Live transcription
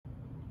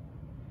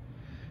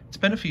It's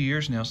been a few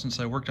years now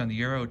since I worked on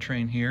the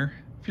Aerotrain here.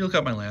 If you look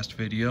at my last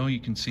video, you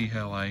can see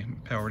how I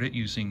powered it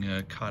using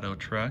a Kato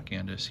truck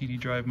and a CD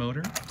drive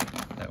motor.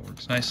 That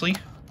works nicely,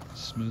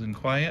 smooth and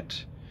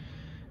quiet.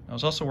 I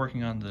was also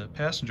working on the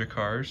passenger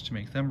cars to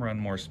make them run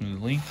more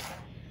smoothly.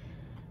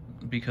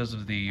 Because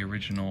of the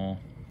original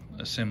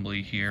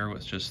assembly here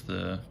with just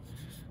the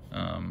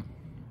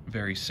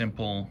very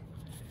simple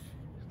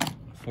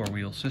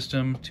four-wheel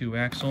system,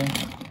 two-axle,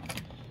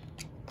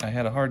 I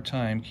had a hard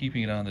time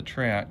keeping it on the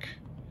track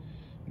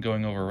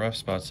going over rough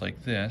spots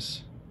like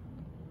this.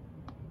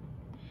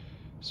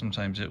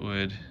 Sometimes it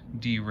would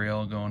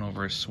derail going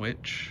over a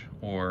switch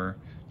or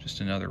just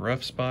another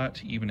rough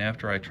spot, even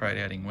after I tried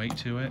adding weight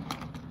to it.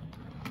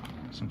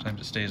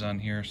 Sometimes it stays on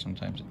here,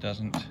 sometimes it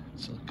doesn't.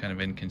 It's kind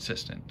of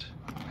inconsistent.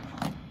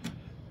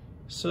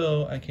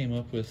 So I came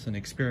up with an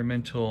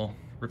experimental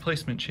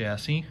replacement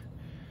chassis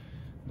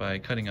by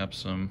cutting up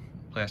some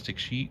plastic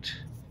sheet.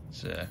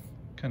 It's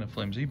kind of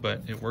flimsy,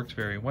 but it worked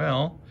very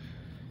well.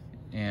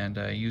 And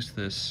I used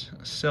this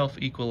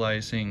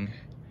self-equalizing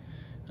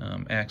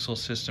axle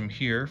system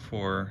here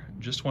for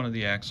just one of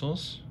the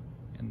axles.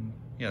 And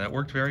yeah, that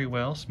worked very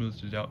well,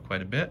 smoothed it out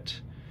quite a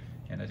bit.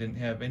 And I didn't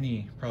have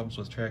any problems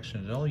with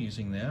traction at all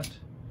using that.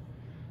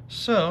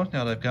 So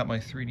now that I've got my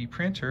 3D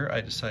printer, I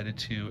decided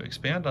to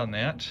expand on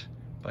that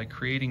by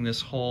creating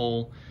this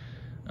whole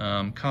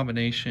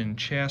combination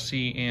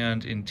chassis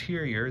and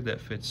interior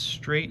that fits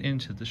straight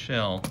into the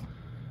shell.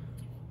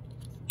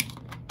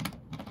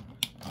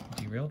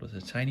 Derailed with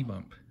a tiny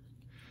bump.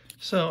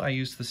 So I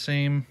used the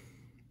same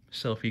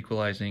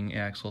self-equalizing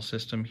axle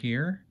system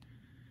here,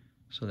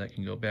 so that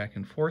can go back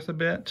and forth a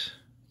bit.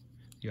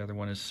 The other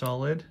one is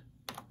solid.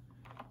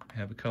 I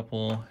have a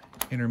couple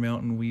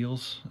Intermountain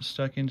wheels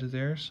stuck into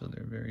there, so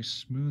they're very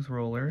smooth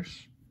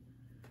rollers.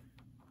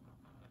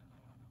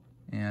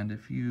 And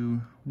if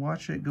you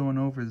watch it going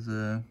over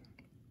the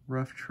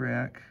rough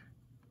track,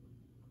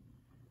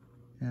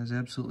 it has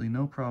absolutely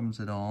no problems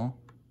at all.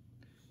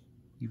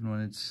 Even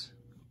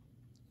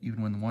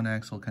when the one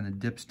axle kind of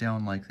dips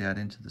down like that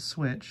into the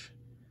switch,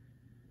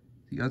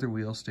 the other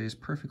wheel stays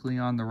perfectly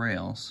on the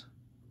rails.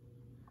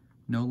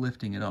 No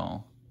lifting at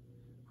all.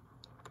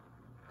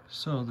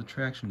 So the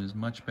traction is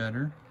much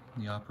better,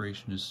 the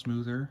operation is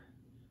smoother,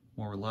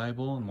 more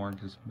reliable, and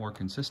more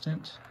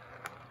consistent.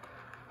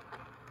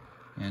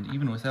 And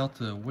even without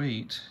the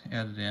weight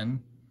added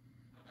in,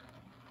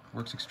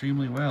 works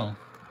extremely well.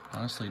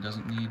 Honestly, it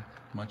doesn't need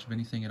much of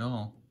anything at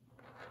all.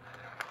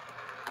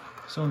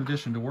 So in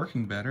addition to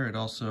working better, it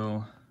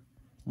also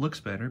looks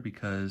better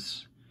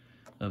because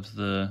of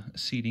the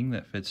seating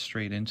that fits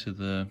straight into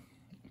the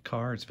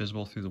car. It's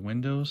visible through the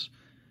windows.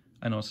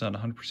 I know it's not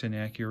 100%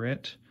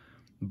 accurate,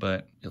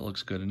 but it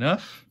looks good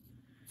enough.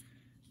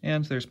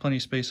 And there's plenty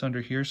of space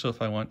under here, so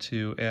if I want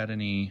to add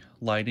any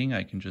lighting,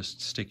 I can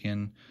just stick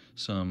in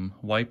some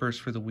wipers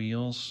for the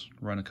wheels,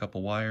 run a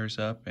couple wires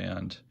up,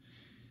 and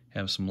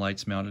have some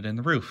lights mounted in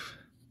the roof.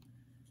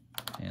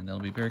 And that'll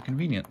be very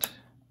convenient.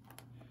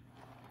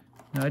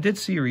 Now, I did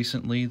see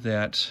recently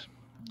that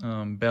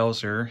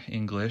Bowser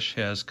English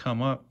has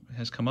come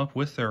up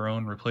with their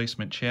own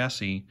replacement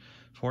chassis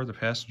for the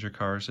passenger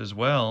cars, as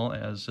well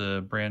as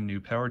a brand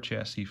new power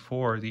chassis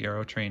for the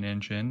Aerotrain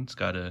engine. It's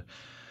got a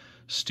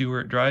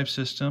Stewart drive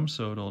system,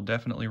 so it'll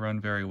definitely run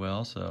very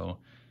well. So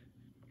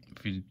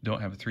if you don't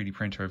have a 3D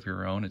printer of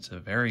your own, it's a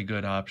very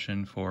good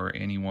option for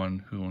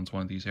anyone who owns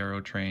one of these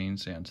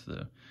Aerotrains, and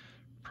the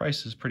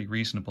price is pretty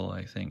reasonable,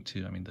 I think,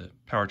 too. I mean, the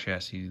power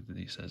chassis,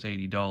 he says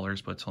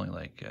 $80, but it's only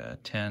like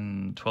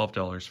 $10,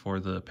 $12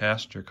 for the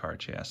passenger car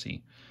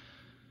chassis.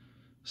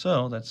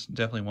 So that's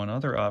definitely one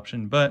other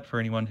option. But for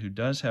anyone who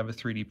does have a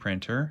 3D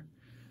printer,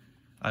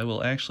 I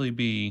will actually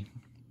be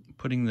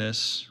putting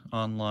this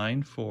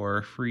online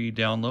for free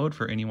download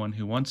for anyone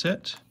who wants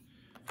it.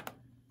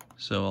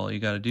 So all you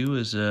got to do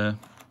is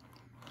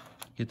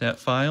get that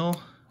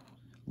file,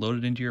 load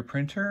it into your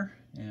printer,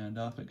 and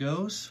off it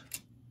goes.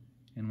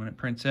 And when it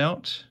prints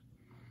out,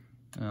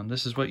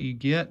 this is what you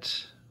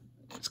get.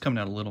 It's coming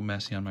out a little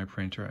messy on my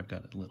printer. I've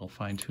got a little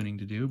fine-tuning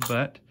to do,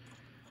 but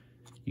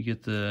you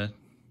get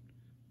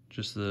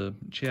just the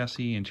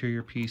chassis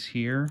interior piece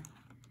here.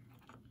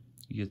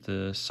 You get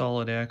the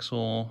solid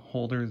axle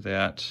holder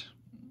that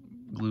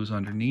glues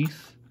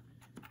underneath,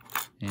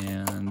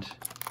 and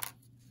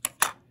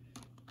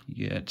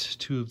you get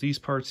two of these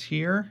parts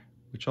here,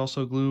 which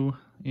also glue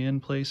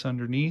in place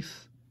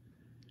underneath.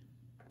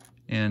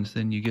 And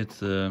then you get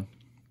the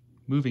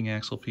moving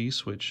axle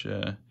piece, which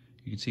you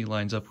can see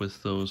lines up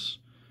with those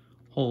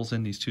holes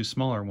in these two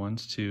smaller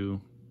ones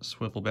to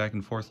swivel back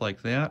and forth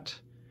like that.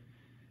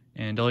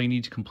 And all you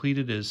need to complete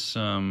it is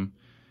some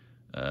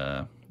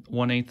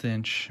 1/8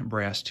 inch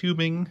brass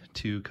tubing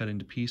to cut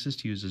into pieces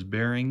to use as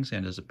bearings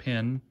and as a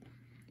pin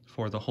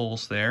for the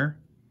holes there.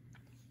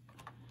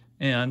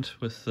 And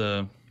with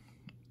the,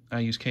 I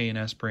use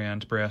K&S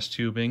brand brass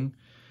tubing.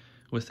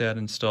 With that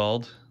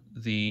installed,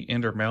 the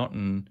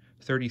Intermountain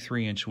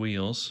 33-inch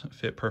wheels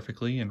fit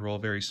perfectly and roll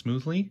very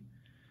smoothly.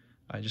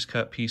 I just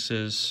cut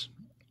pieces,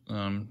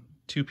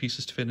 2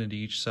 pieces to fit into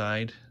each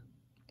side,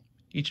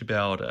 each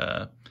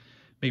about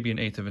maybe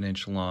 1/8 of an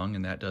inch long,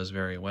 and that does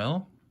very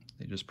well.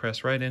 They just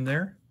press right in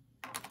there.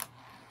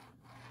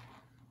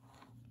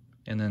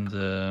 And then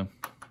the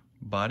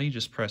body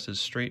just presses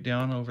straight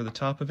down over the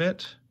top of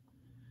it.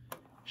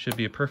 Should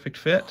be a perfect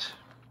fit,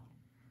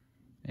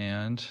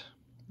 and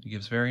it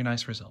gives very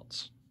nice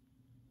results.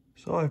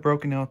 So I've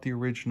broken out the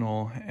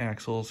original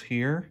axles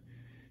here.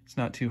 It's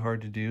not too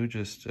hard to do,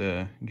 just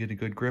get a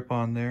good grip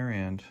on there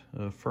and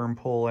a firm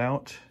pull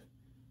out.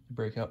 They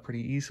break out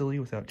pretty easily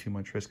without too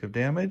much risk of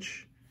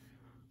damage.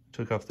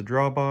 Took off the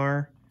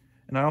drawbar,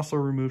 and I also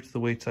removed the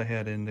weights I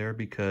had in there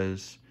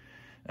because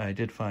I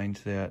did find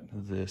that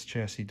this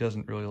chassis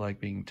doesn't really like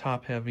being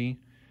top heavy.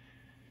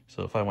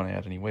 So if I want to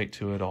add any weight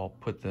to it, I'll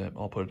put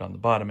it on the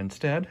bottom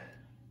instead.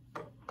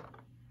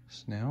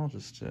 So now I'll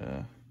just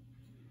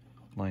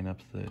line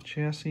up the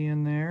chassis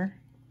in there.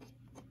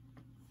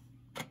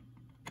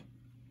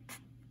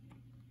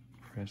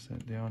 Press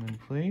that down in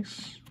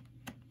place.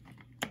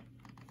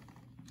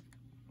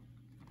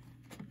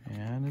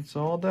 And it's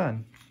all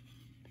done.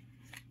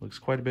 Looks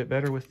quite a bit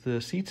better with the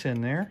seats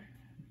in there.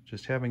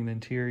 Just having the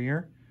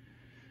interior.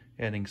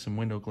 Adding some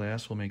window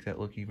glass will make that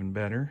look even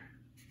better.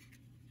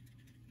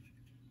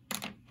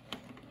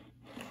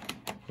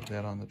 Put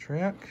that on the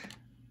track.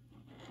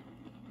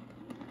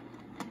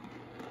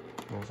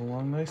 Rolls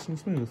along nice and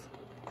smooth.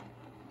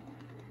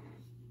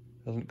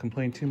 Doesn't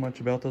complain too much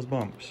about those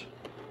bumps.